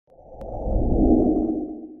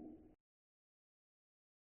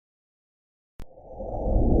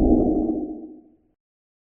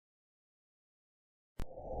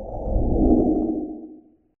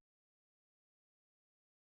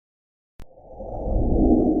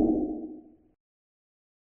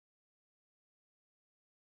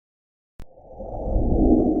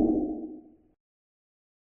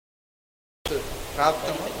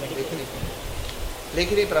प्राप्तं लेखनी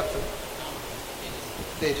लेखनी प्राप्तं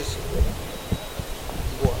तेजस्वी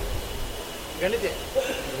गणिते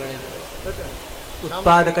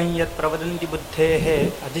उत्पादकं यत् प्रवदन्ति बुद्धेः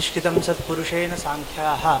अधिष्ठितं सत्पुरुषेण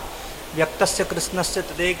सांख्याः व्यक्तस्य कृष्णस्य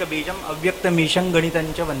तदेकबीजम् अव्यक्तमीशं गणितं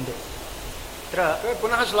च वन्दे।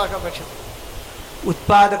 पुनः श्लोकः अपेक्षते।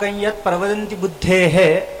 उत्पादकं यत् प्रवदन्ति बुद्धेः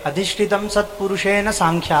अधिष्ठितं सत्पुरुषेण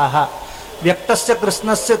सांख्याः व्यक्तस्य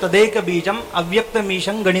कृष्णस्य तदेकबीजम्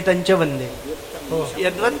अव्यक्तमीशं गणितं च वन्दे।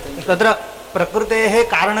 यद्वत् तत्र प्रकृतेः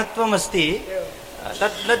कारणत्वमस्ति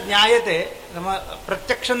तद् न ज्ञायते, नाम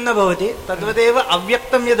प्रत्यक्षं न भवति, तद्वदेव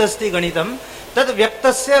अव्यक्तं यदस्ति गणितं तद्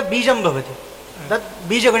व्यक्तस्य बीजं भवति, तद्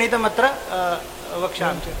बीजगणितम् अत्र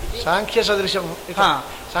वक्ष्यामि। साङ्ख्यसदृशं,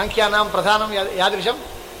 साङ्ख्यानां प्रधानं यादृशं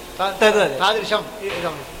तादृशम्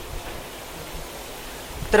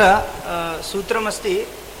अत्र सूत्रमस्ति।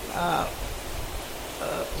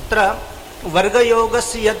 तत्र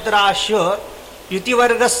वर्गयोगस्य यद्राश्यो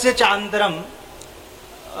युतिवर्गस्य चान्तरं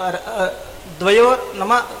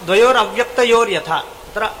द्वयोरव्यक्तयोर्यथा।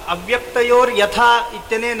 तत्र अव्यक्तयोर्यथा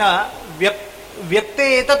इत्यनेन व्यक्ते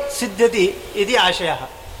एतत् सिद्ध्यति इति आशयः।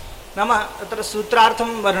 नाम तत्र सूत्रार्थं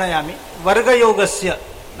वर्णयामि। वर्गयोगस्य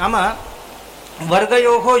नाम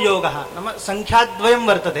वर्गयोः योगः नाम संख्याद्वयं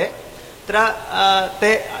वर्तते। तत्र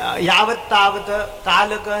ते यावत् तावत्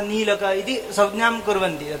कालक नीलक इति संज्ञां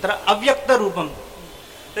कुर्वन्ति, तत्र अव्यक्तरूपं।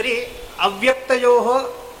 तर्हि अव्यक्तयोः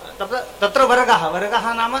तत्र वर्गः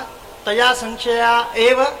नाम तया संख्यया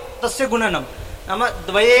एव तस्य गुणनं, नाम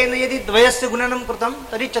द्वयेन यदि द्वयस्य गुणनं कृतं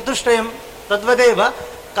तर्हि चतुष्टयं। तद्वदेव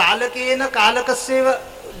कालकेन कालकस्यैव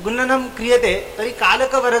गुणनं क्रियते तर्हि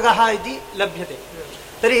कालकवर्गः इति लभ्यते।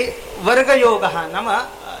 तर्हि वर्गयोगः नाम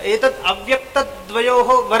एतत् अव्यक्तद्वयोः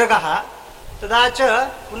वर्गः, तथा च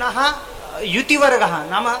पुनः युतिवर्गः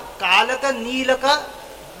नाम कालकनीलक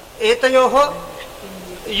एतयोः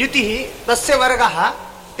युतिः तस्य वर्गः,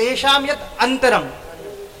 तेषां यत् अन्तरं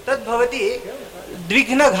तद्भवति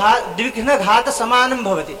द्विघ्नघातसमानं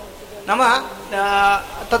भवति। नाम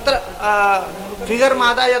तत्र फिगर्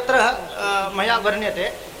मादा यत्र मया वर्ण्यते।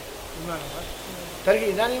 तर्हि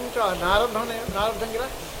इदानीं नारब्धं किल?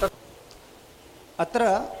 अत्र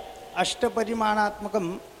अष्टपरिमाणात्मकम्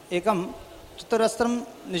एकं चतुरस्रं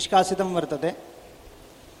निष्कासितं वर्तते।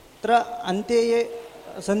 तत्र अन्ते ये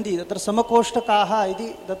सन्ति तत्र समकोष्ठकाः इति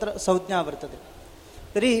तत्र संज्ञा वर्तते।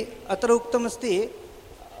 तर्हि अत्र उक्तमस्ति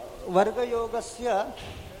वर्गयोगस्य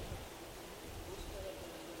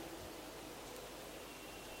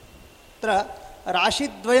अत्र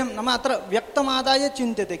राशिद्वयं नाम अत्र व्यक्तमादाय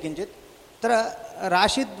चिन्त्यते किञ्चित्। तत्र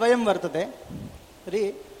राशिद्वयं वर्तते। तर्हि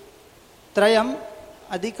 3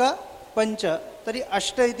 + 5 तर्हि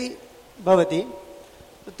 8 इति भवति।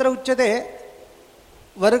 तत्र उच्यते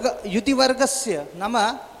युतिवर्गस्य नाम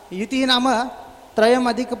युतिः नाम 3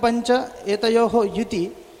 + 5 एतयोः युति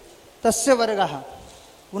तस्य वर्गः।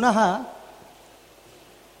 पुनः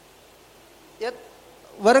यत्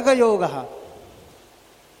वर्गयोगः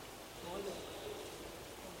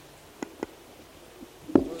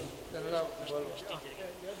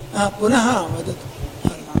पुनः वदतु।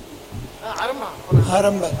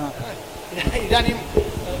 आरम्भ इदानीं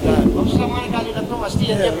वंशसमानकाले दत्तम् अस्ति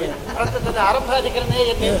यद्यपि, परन्तु तद् आरम्भाधिकरणे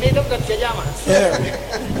यद् निर्णीतं तत् त्यजामः।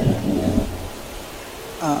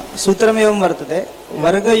 सूत्रमेवं वर्तते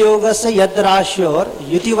वर्गयोगस्य यद्राश्योर्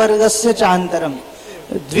युतिवर्गस्य चान्तरं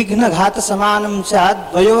द्विघ्नघातसमानं स्यात्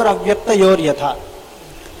द्वयोरव्यक्तयोर्यथा।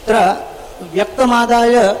 तत्र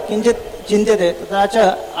व्यक्तमादाय किञ्चित् चिन्त्यते, तथा च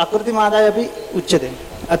आकृतिमादाय अपि उच्यते।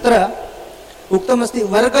 अत्र उक्तमस्ति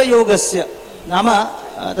वर्गयोगस्य नाम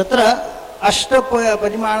तत्र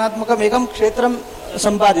अष्टपरिमाणात्मकम् एकं क्षेत्रं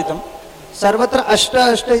सम्पादितं, सर्वत्र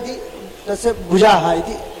 8 इति तस्य भुजाः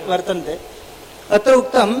इति वर्तन्ते। अत्र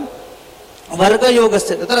उक्तं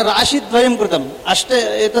वर्गयोगस्य तत्र राशिद्वयं कृतं, 8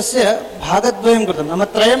 एतस्य भागद्वयं कृतं, नाम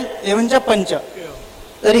 3 एवञ्च 5।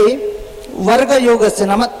 तर्हि वर्गयोगस्य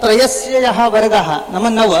नाम 3 यः वर्गः नाम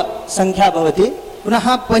 9 संख्या भवति, पुनः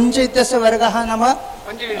 5 इत्यस्य वर्गः नाम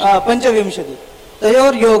 25,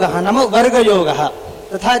 तयोर्योगः नाम वर्गयोगः।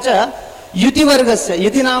 तथा च युतिवर्गस्य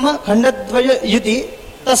युति नाम खण्डद्वय युति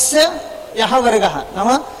तस्य यः वर्गः नाम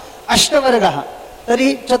 8 वर्गः, तर्हि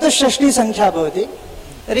 64 संख्या भवति।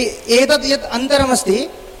 तर्हि एतत् यत् अन्तरमस्ति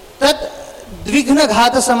तत्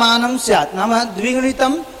द्विघ्नघातसमानं स्यात्, नाम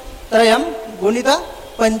द्विगुणितं 3 ×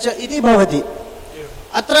 5 इति भवति।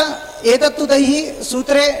 अत्र एतत्तु तैः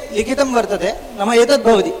सूत्रे लिखितं वर्तते, नाम एतद्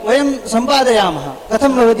भवति, वयं सम्पादयामः।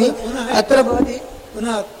 कथं भवति? अत्र भवति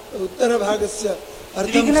पुनः उत्तरभागस्य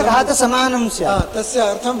द्विघ्नघातसमानं स्यात्, तस्य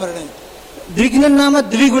अर्थं वर्णयति। द्विघ्नं नाम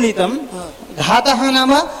द्विगुणितं, घातः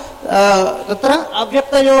नाम तत्र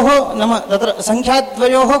अव्यक्तयोः नाम तत्र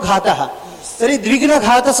संख्याद्वयोः घातः तर्हि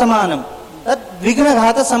द्विघ्नघातसमानं तद्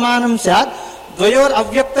द्विघ्नघातसमानं स्यात्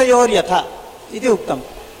द्वयोरव्यक्तयोर्यथा इति उक्तं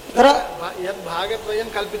तत्र यद् भागद्वयं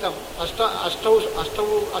कल्पितम्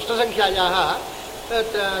अष्टसङ्ख्यायाः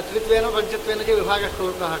त्रित्वेन पञ्चत्वेन च विभागः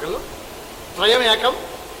कृतः खलु त्रयमेकं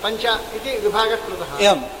पञ्च इति विभागः कृतः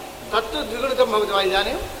एवं तत्तु द्विगुणितं भवति वा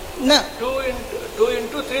इदानीं न 2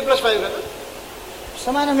 into 3 + 5 खलु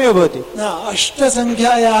समानमेव भवति न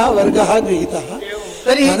अष्टसङ्ख्यायाः वर्गः गृहीतः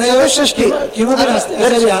तर्हि चतुष्षष्टि किमपि नास्ति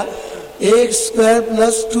आचार्य a²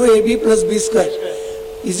 + 2ab + b² =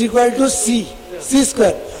 c²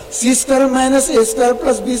 c² - a²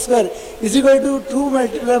 + b² = 2 ×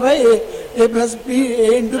 a + b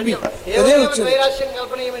a × b तदेव उच्यते त्रैराश्यं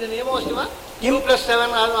कल्पनीयमिति नियमो अस्ति वा 2 +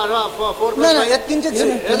 7 अथवा 4 न + 5 यत्किञ्चित्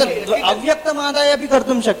अव्यक्तमादाय अपि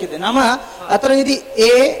कर्तुं शक्यते नाम अत्र यदि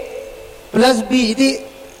a + b इति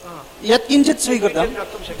यत्किञ्चित् स्वीकृतं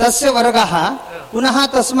तस्य वर्गः पुनः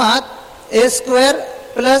तस्मात् a²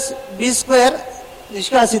 + b²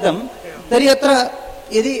 निष्कासितं तर्हि अत्र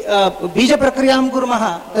यदि बीजप्रक्रियां कुर्मः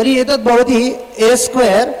तर्हि एतद् भवति a²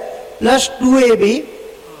 + 2ab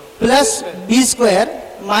 + b²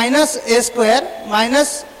 -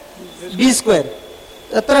 a² - b²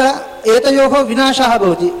 तत्र एतयोः विनाशः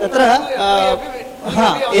भवति तत्र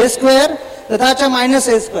a² तथा च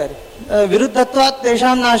 -a² विरुद्धत्वात्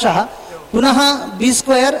तेषां नाशः पुनः b²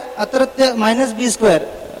 अत्रत्य -b²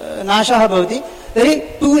 नाशः भवति तर्हि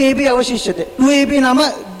 2ab अवशिष्यते 2ab नाम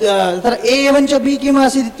तत्र a एवं च b किम्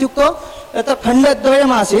आसीत् इत्युक्तौ तत्र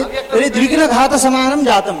खण्डद्वयमासीत् तर्हि द्विघ्नघातसमानं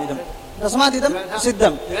जातम् इदं तस्मात् इदं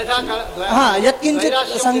सिद्धं यत्किञ्चित्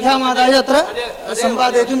सङ्ख्यामादाय अत्र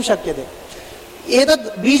सम्पादयितुं शक्यते एतद्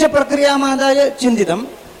बीजप्रक्रियामादाय चिन्तितम्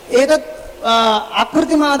एतत्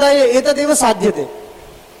आकृतिमादाय एतदेव साध्यते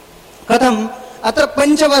कथम् अत्र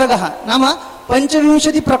पञ्चवर्गः नाम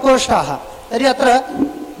 25 प्रकोष्ठाः तर्हि अत्र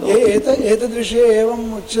एतद्विषये एवम्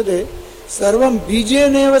उच्यते सर्वं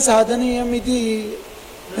बीजेनैव साधनीयम् इति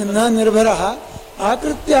न निर्भरः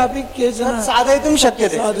आकृत्यापि केचन साधयितुं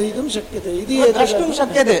शक्यते इति द्रष्टुं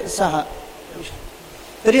शक्यते सः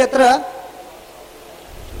तर्हि अत्र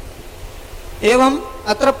एवम्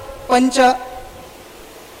अत्र 5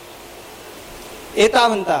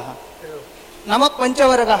 एतावन्ताः नाम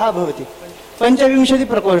पञ्चवर्गः भवति 25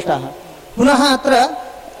 प्रकोष्ठाः पुनः अत्र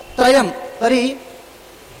 3 तर्हि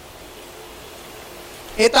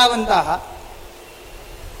एतावन्ताः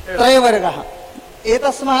त्रयवर्गः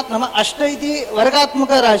एतस्मात् नाम 8 इति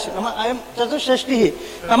वर्गात्मकराशि नाम अयं चतुष्षष्टिः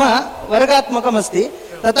नाम वर्गात्मकमस्ति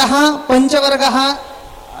ततः पञ्चवर्गः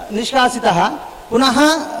निष्कासितः पुनः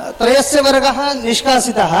 3 वर्गः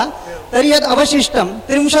निष्कासितः तर्हि यद् अवशिष्टं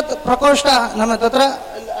 30 प्रकोष्ठाः नाम तत्र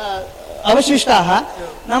अवशिष्टाः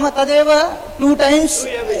नाम तदेव 2 times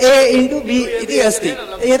a × b इति अस्ति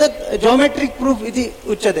एतत् जोमेट्रिक् प्रूफ् इति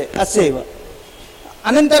उच्यते अस्यैव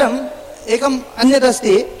अनन्तरम् एकम्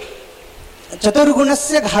अन्यदस्ति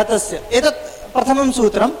चतुर्गुणस्य घातस्य एतत् प्रथमं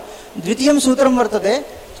सूत्रं द्वितीयं सूत्रं वर्तते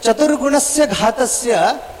चतुर्गुणस्य घातस्य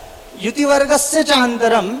युतिवर्गस्य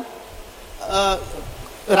चान्तरं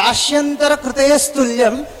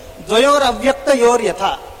राश्यन्तरकृतेस्तुल्यं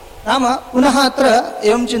द्वयोरव्यक्तयोर्यथा नाम पुनः अत्र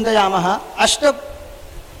एवं चिन्तयामः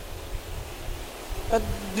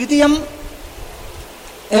द्वितीयम्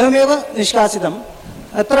एवमेव निष्कासितम्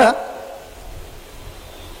अत्र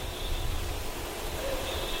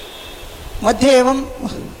मध्ये एवं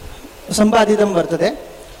सम्पादितं वर्तते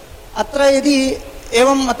अत्र यदि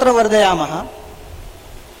एवम् अत्र वर्धयामः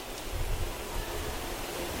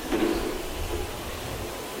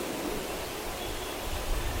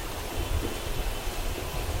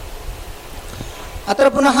अत्र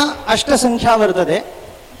पुनः 8 संख्या वर्तते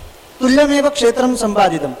तुल्यमेव क्षेत्रं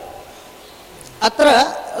सम्पादितम् अत्र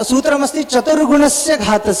सूत्रमस्ति चतुर्गुणस्य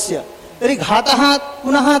घातस्य तर्हि घातः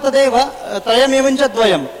पुनः तदेव त्रयमेवं च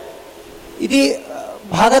द्वयम् इति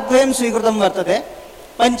भागद्वयं स्वीकृतं वर्तते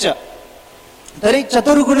 5 तर्हि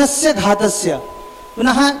चतुर्गुणस्य घातस्य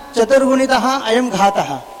पुनः चतुर्गुणितः अयं घातः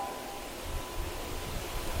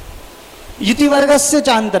युतिवर्गस्य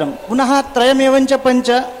चान्तरं पुनः त्रयमेवं च 5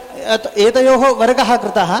 एतयोः वर्गः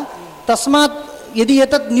कृतः तस्मात् यदि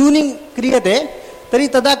एतत् न्यूनीं क्रियते तर्हि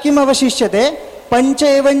तदा किम् अवशिष्यते 5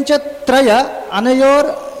 एवं च 3 अनयोर्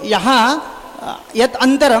यः यत्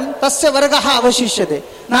अन्तरं तस्य वर्गः अवशिष्यते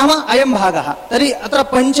नाम अयं भागः तर्हि अत्र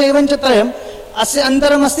 5 एवं च 3 अस्य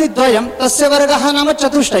अन्तरमस्ति 2 तस्य वर्गः नाम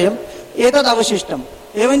चतुष्टयम् एतद् अवशिष्टम्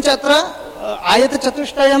एवञ्च अत्र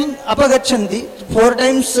आयतचतुष्टयम् अपगच्छन्ति 4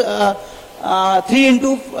 times 3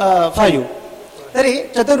 into 5 तर्हि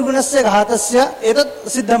चतुर्गुणस्य घातस्य एतत्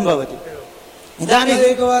सिद्धं भवति इदानीम्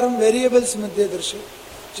एकवारं वेरियेबल्स् मध्ये दर्शय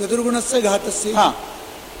चतुर्गुणस्य घातस्य हाँ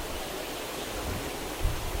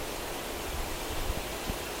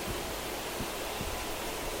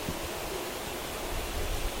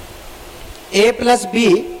a plus b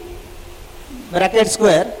bracket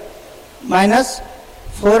square minus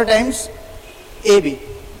 4 times ab.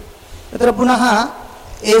 तत्र पुनः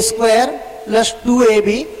a square plus 2ab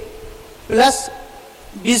plus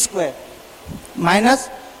b square minus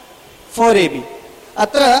 4ab.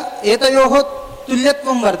 अत्र एतयोः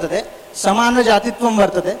तुल्यत्वं वर्तते, समानजातित्वं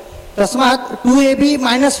वर्तते, तस्मात् 2ab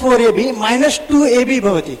minus 4ab minus 2ab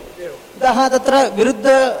भवति. अतः तत्र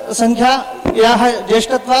विरुद्धसङ्ख्यायाः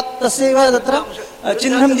ज्येष्ठत्वात् तस्यैव तत्र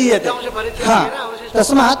चिह्नं दीयते. हाँ,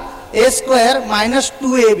 तस्मात् a square minus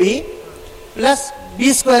 2ab plus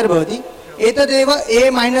b square भवति. एतदेव a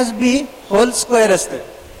minus b whole square अस्ति.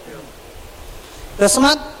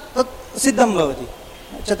 तस्मात् तत् सिद्धं भवति.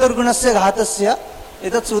 चतुर्गुणस्य घातस्य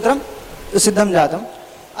एतत् सूत्रं सिद्धं जातम्.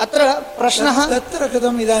 अत्र प्रश्नः तत्र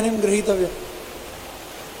कथम् इदानीं गृहीतव्यम्?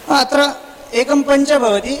 अत्र एकं 5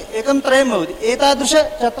 भवति, एकं 3 भवति. एतादृश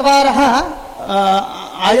चत्वारः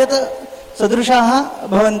आयतसदृशाः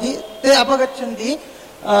भवन्ति. ते अपगच्छन्ति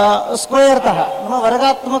स्क्वयर्तः, नाम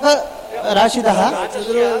वर्गात्मक राशितः.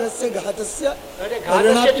 चतुर्गुणस्य घातस्य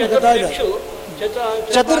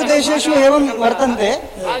चतुर्देशेषु एवं वर्तन्ते.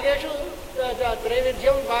 भागेषु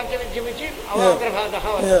त्रैविध्यं पाञ्चविध्यमिति अवान्तर्भागः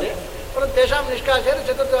वर्तते. परन्तु तेषां निष्कासेन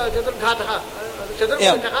चतुर्घातः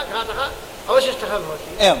चतुर्पञ्चः घातः अवशिष्टः भवति.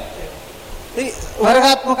 एवं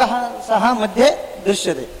वर्गात्मकः सः मध्ये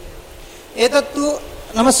दृश्यते. एतत्तु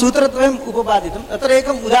नाम सूत्रद्वयम् उपपादितम्. अत्र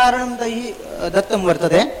एकम् उदाहरणं तैः दत्तं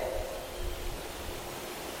वर्तते.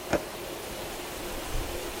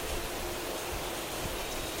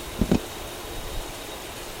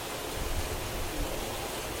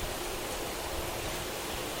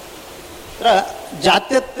 अत्र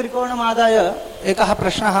जात्यत्रिकोणमादाय एकः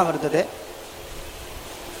प्रश्नः वर्तते.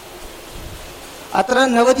 अत्र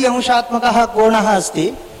 90 अंशात्मकः कोणः अस्ति.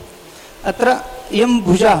 अत्र इयं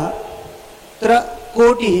भुजः, अत्र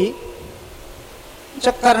कोटिः च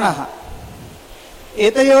कर्णः,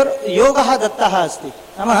 एतयोर्योगः दत्तः अस्ति.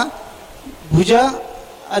 नाम भुज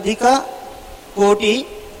अधिक कोटि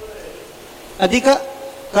अधिक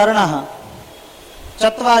कर्णः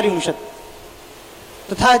 40.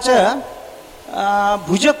 तथा च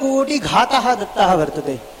भुजकोटिघातः दत्तः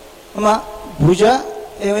वर्तते. नाम भुज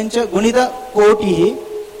एवञ्च गुणितकोटिः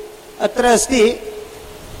अत्र अस्ति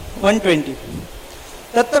 120.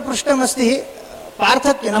 तत्र पृष्टमस्ति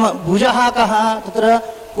पार्थक्य, नाम भुजः कः, तत्र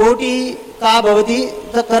कोटि का भवति,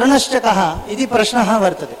 तत्र कर्णश्च कः इति प्रश्नः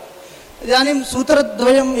वर्तते. इदानीं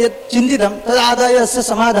सूत्रद्वयं यत् चिन्तितं तदादाय अस्य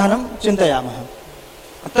समाधानं चिन्तयामः.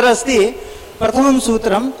 अत्र अस्ति प्रथमं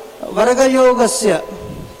सूत्रं वर्गयोगस्य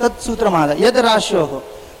तत् सूत्रमादाय यद् राश्योः.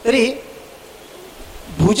 तर्हि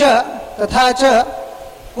भुज तथा च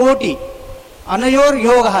कोटि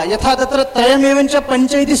अनयोर्योगः, यथा तत्र त्रयमेवञ्च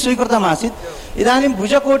 5 इति स्वीकृतमासीत्, इदानीं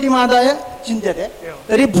भुजकोटिमादाय चिन्त्यते.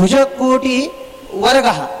 तर्हि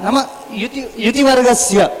भुजकोटिवर्गः नाम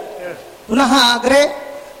युतिवर्गस्य, पुनः अग्रे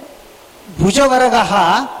भुजवर्गः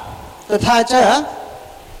तथा च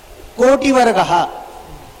कोटिवर्गः,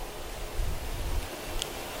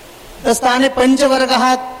 तत्स्थाने पञ्चवर्गः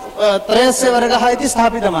त्रयस्य वर्गः इति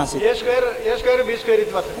स्थापितमासीत्.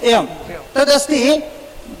 एवं तदस्ति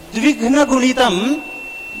द्विघ्नगुणितं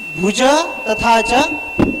भुज तथा च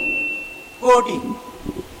कोटि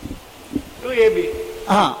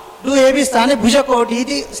 2ab स्थाने भुजकोटि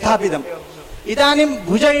इति स्थापितम्. इदानीं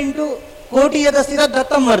भुज इण्टु कोटि यदस्ति तद्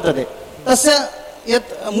दत्तं वर्तते. तस्य यत्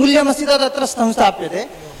मूल्यमस्ति तद् अत्र संस्थाप्यते.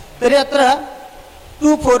 तर्हि अत्र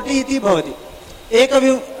 240 इति भवति.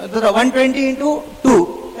 120 इण्टु 2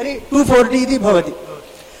 तर्हि 240 इति भवति.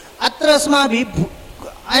 अत्र अस्माभिः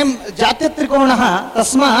अयं जात्यत्रिकोणः,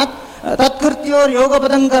 तस्मात्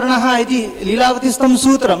तत्कृत्योर्योगपदं कर्णः इति लीलावतीस्थं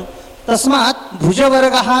सूत्रं. तस्मात्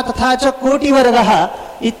भुजवर्गः तथा च कोटिवर्गः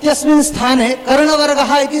इत्यस्मिन् स्थाने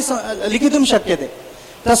कर्णवर्गः इति लिखितुं शक्यते.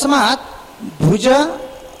 तस्मात् भुज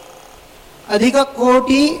अधिक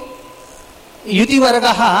कोटि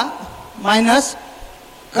युतिवर्गः माइनस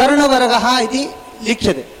कर्णवर्गः इति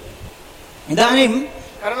लिख्यते. इदानीं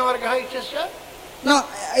कर्णवर्गः इत्यस्य न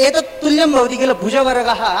एतत् तुल्यं भवति किल,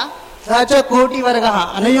 भुजवर्गः तथा च कोटिवर्गः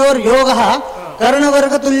अनयोर्योगः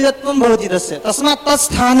कर्णवर्गतुल्यत्वं भवति तस्य. तस्मात्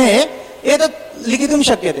तत्स्थाने एतत् लिखितुं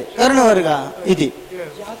शक्यते कर्णवर्गः इति.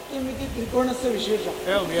 जात्यमिति त्रिकोणस्य विशेषः.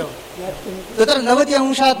 तत्र 90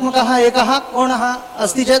 अंशात्मकः एकः कोणः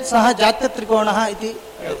अस्ति चेत् सः जात्यत्रिकोणः इति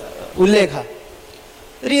उल्लेखः.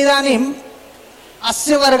 तर्हि इदानीम्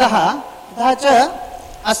अस्य वर्गः तथा च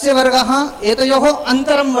अस्य वर्गः एतयोः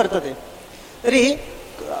अन्तरं वर्तते. तर्हि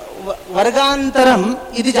वर्गान्तरम्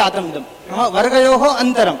इति जातम् इदं नाम वर्गयोः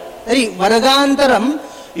अन्तरं तर्हि वर्गान्तरं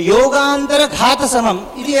योगान्तरघातसमम्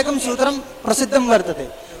इति एकं सूत्रं प्रसिद्धं वर्तते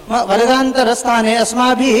वर्गान्तरस्थाने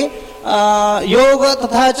अस्माभिः योग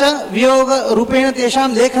तथा च वियोगरूपेण तेषां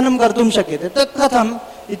लेखनं कर्तुं शक्यते तत् कथम्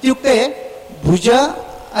इत्युक्ते भुज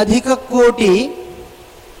अधिककोटि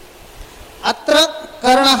अत्र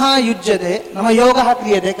कर्णः युज्यते नाम योगः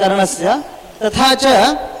क्रियते कर्णस्य तथा च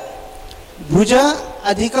भुज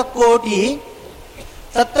अधिककोटि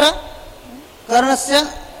तत्र कर्णस्य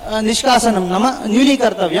निष्कासनं नाम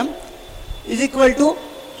न्यूनीकर्तव्यम् इस् इक्वल् टु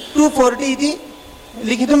 240 इति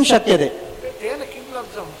लिखितुं शक्यते तेन किं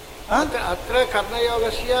लब्धम् अत्र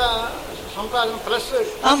कर्णयोगस्य सम्पादनं प्लस्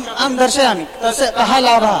आं दर्शयामि तस्य कः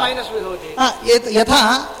लाभः माइनस् भवति यथा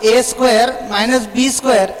a square minus b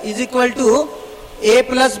square is equal to a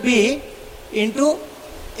plus b into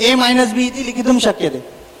a minus b इति लिखितुं शक्यते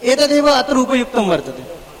एतदेव अत्र उपयुक्तं वर्तते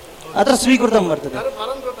अत्र स्वीकृतं वर्तते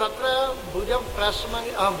परन्तु तत्र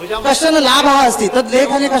भुजं कश्चन लाभः अस्ति तद्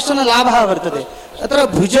लेखने कश्चन लाभः वर्तते अत्र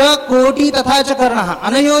भुज कोटि तथा च कर्णः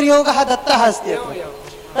अनयोर्योगः दत्तः अस्ति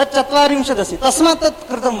तत् 40 अस्ति तस्मात् तत्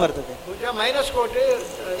कृतं वर्तते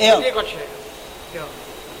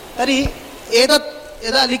तर्हि एतत्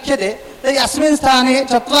यदा लिख्यते तर्हि अस्मिन् स्थाने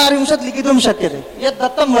 40 लिखितुं शक्यते यत्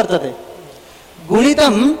दत्तं वर्तते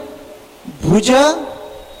गुणितं भुज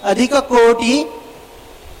अधिककोटि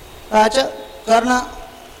तथा च कर्ण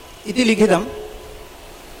इति लिखितं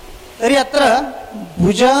तर्हि अत्र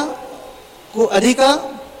भुज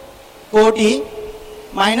अधिककोटि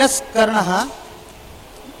माइनस् कर्णः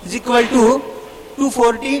is equal to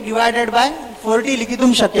 240 divided bye 40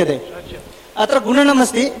 लिखितुं शक्यते अत्र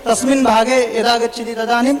गुणनमस्ति तस्मिन् भागे यदा गच्छति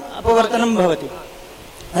तदानीम् अपवर्तनं भवति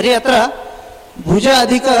तर्हि अत्र भुज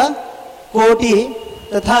अधिककोटि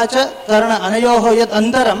तथा च कर्ण अनयोः यत्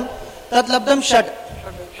अन्तरं तत् लब्धं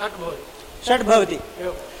 6 भवति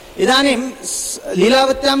इदानीं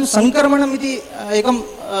लीलावत्यां संक्रमणम् इति एकं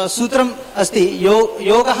सूत्रम् अस्ति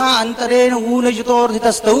योगः अन्तरेण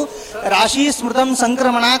ऊनयुतोर्धितस्तौ राशि स्मृतं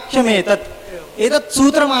संक्रमणाख्यमेतत् एतत्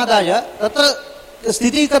सूत्रमादाय तत्र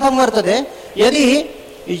स्थितिः कथं वर्तते यदि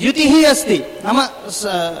युतिः अस्ति नाम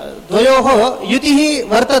द्वयोः युतिः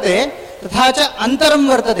वर्तते तथा च अन्तरं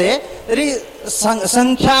वर्तते तर्हि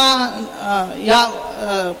संख्या या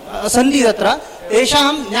सन्ति तत्र तेषां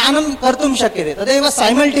ज्ञानं कर्तुं शक्यते तदेव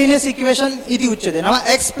साइमल्टेनियस इक्वेशन इति उच्यते नाम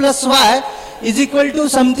x + y is equal to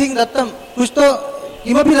something दत्तं कुछतो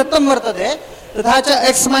किमपि दत्तं वर्तते तथा च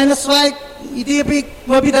x - y इति अपि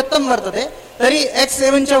किमपि दत्तं वर्तते तर्हि x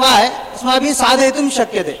एवं च y अस्माभिः साधयितुं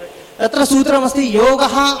शक्यते तत्र सूत्रमस्ति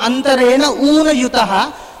योगः अन्तरेण ऊनयुतः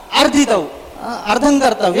अर्धितौ अर्धं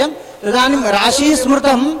कर्तव्यं तदानीं राशि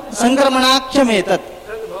स्मृतं संक्रमणाख्यमेतत्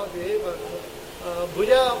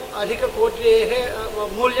भुज अधिककोटेः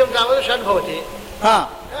मूल्यं तावत् 6 भवति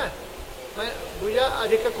भुज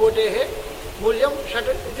अधिककोटेः मूल्यं 6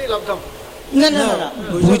 इति लब्धं न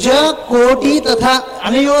भुज कोटि तथा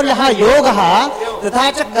अनयोर्यः योगः तथा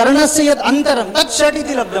च कर्णस्य यत् अन्तरं तत् 6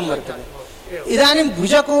 इति लब्धं वर्तते इदानीं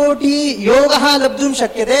भुजकोटि योगः लब्धुं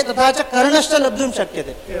शक्यते तथा च कर्णश्च लब्धुं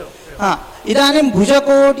शक्यते इदानीं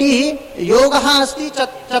भुजकोटि योगः अस्ति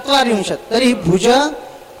 40 तर्हि भुज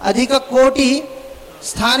अधिककोटि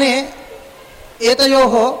स्थाने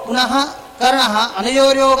एतयोः पुनः कर्णः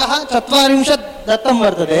अनयोर्योगः 40 दत्तं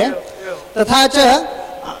वर्तते तथा च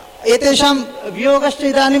एतेषां वियोगश्च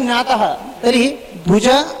इदानीं ज्ञातः तर्हि भुज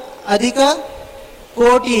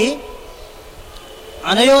अधिककोटि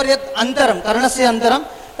अनयोर्यत् अन्तरं कर्णस्य अन्तरं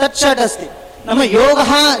तत् 6 अस्ति नाम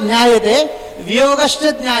योगः ज्ञायते वियोगश्च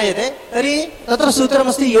ज्ञायते तर्हि तत्र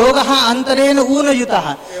सूत्रमस्ति योगः अन्तरेण ऊनयुतः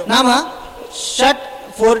नाम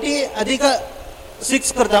 40 अधिक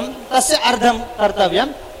 6 कृतं तस्य अर्धं कर्तव्यं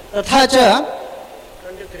तथा च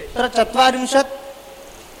तत्र 40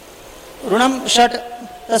 ऋणं 6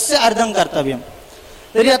 तस्य अर्धं कर्तव्यं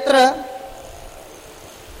तर्हि अत्र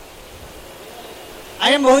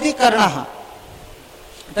अयं भवति कर्णः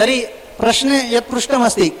तर्हि प्रश्ने यत्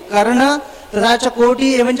पृष्टमस्ति कर्ण तथा च कोटि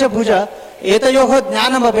एवं च भुज एतयोः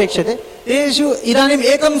ज्ञानम् अपेक्षते तेषु इदानीम्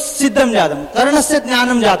एकं सिद्धं जातं कर्णस्य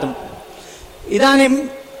ज्ञानं जातम् इदानीं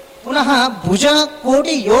पुनः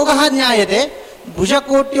भुजकोटि योगः ज्ञायते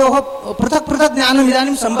भुजकोट्योः पृथक् पृथक् ज्ञानम्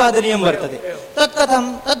इदानीं सम्पादनीयं वर्तते तत् कथं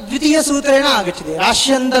तद् द्वितीयसूत्रेण आगच्छति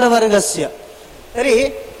राश्यन्तरवर्गस्य तर्हि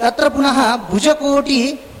तत्र पुनः भुजकोटि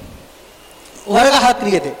वर्गः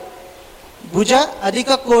क्रियते भुज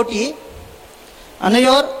अधिककोटि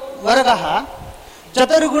अनयोर्वर्गः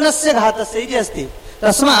चतुर्गुणस्य घातस्य इति अस्ति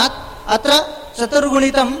तस्मात् अत्र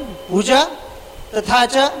चतुर्गुणितं भुज तथा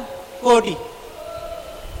च कोटि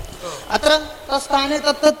अत्र तत्स्थाने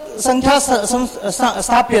तत्तत् संख्या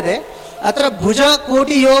स्थाप्यते अत्र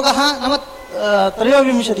भुजकोटियोगः नाम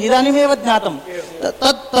 23 इदानीमेव ज्ञातं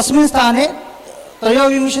तस्मिन् स्थाने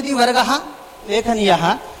 23 वर्गः लेखनीयः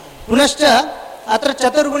पुनश्च अत्र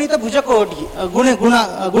चतुर्गुणित भुजकोटि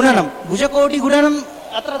गुणनं भुजकोटि गुणनं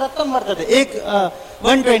अत्र दत्तं वर्तते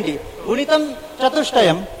 120 गुणितं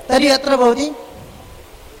चतुष्टयं तर्हि अत्र भवति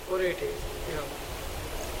 480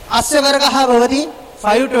 अस्य वर्गः भवति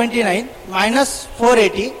 529 माइनस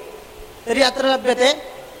 480 तर्हि अत्र लभ्यते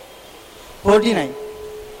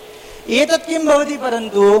 49 एतत् किं भवति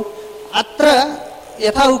परन्तु अत्र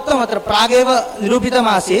यथा उक्तम् अत्र प्रागेव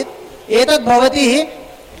निरूपितमासीत् एतत् भवति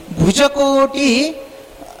भुजकोटि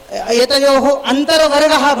एतयोः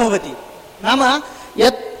अन्तरवर्गः भवति नाम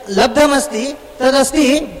यत् लब्धमस्ति तदस्ति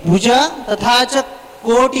भुज तथा च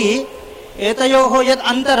कोटि एतयोः यत्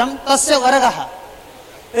अन्तरं तस्य वर्गः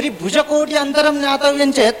तर्हि भुजकोटि अन्तरं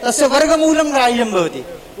ज्ञातव्यं चेत् तस्य वर्गमूलं ग्राह्यं भवति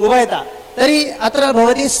उभयता तर्हि अत्र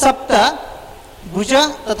भवति 7 भुज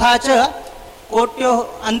तथा च कोट्योः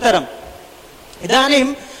अन्तरम् इदानीं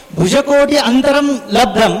भुजकोटि अन्तरं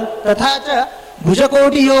लब्धं तथा च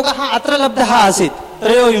भुजकोटियोगः अत्र लब्धः आसीत्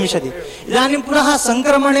 23 इदानीं पुनः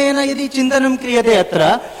संक्रमणेन यदि चिन्तनं क्रियते अत्र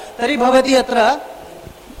तर्हि भवति अत्र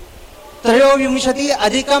 23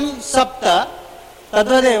 अधिकं 7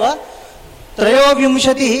 तद्वदेव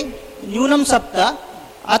 23 न्यूनं 7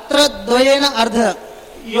 अत्र द्वयेन अर्ध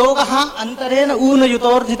योगः अन्तरेण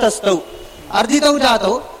ऊनयुतोर्धितस्तौ अर्धितौ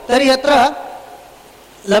जातौ तर्हि अत्र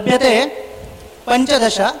लभ्यते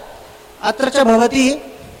 15 अत्र च भवति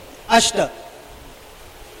 8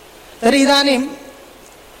 तर्हि इदानीं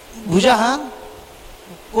भुजः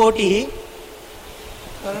कोटिः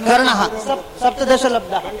कर्णः 17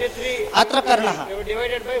 लब्धः अत्र कर्णः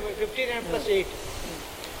डिवाइडेड बाय 15 प्लस 8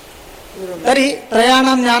 तर्हि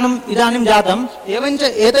त्रयाणां ज्ञानम् इदानीं जातम् एवञ्च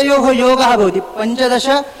एतयोः योगः भवति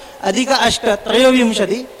 15 अधिक 8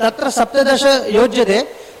 23 तत्र 17 योज्यते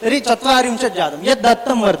तर्हि 40 जातं यद्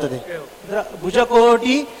दत्तं वर्तते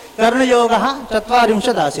भुजकोटि कर्णयोगः 40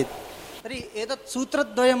 आसीत् तर्हि एतत्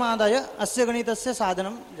सूत्रद्वयमादाय अस्य गणितस्य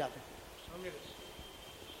साधनं जातम्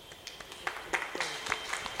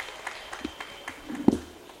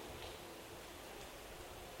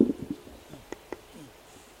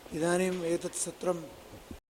इदानीम् एतत् सूत्रं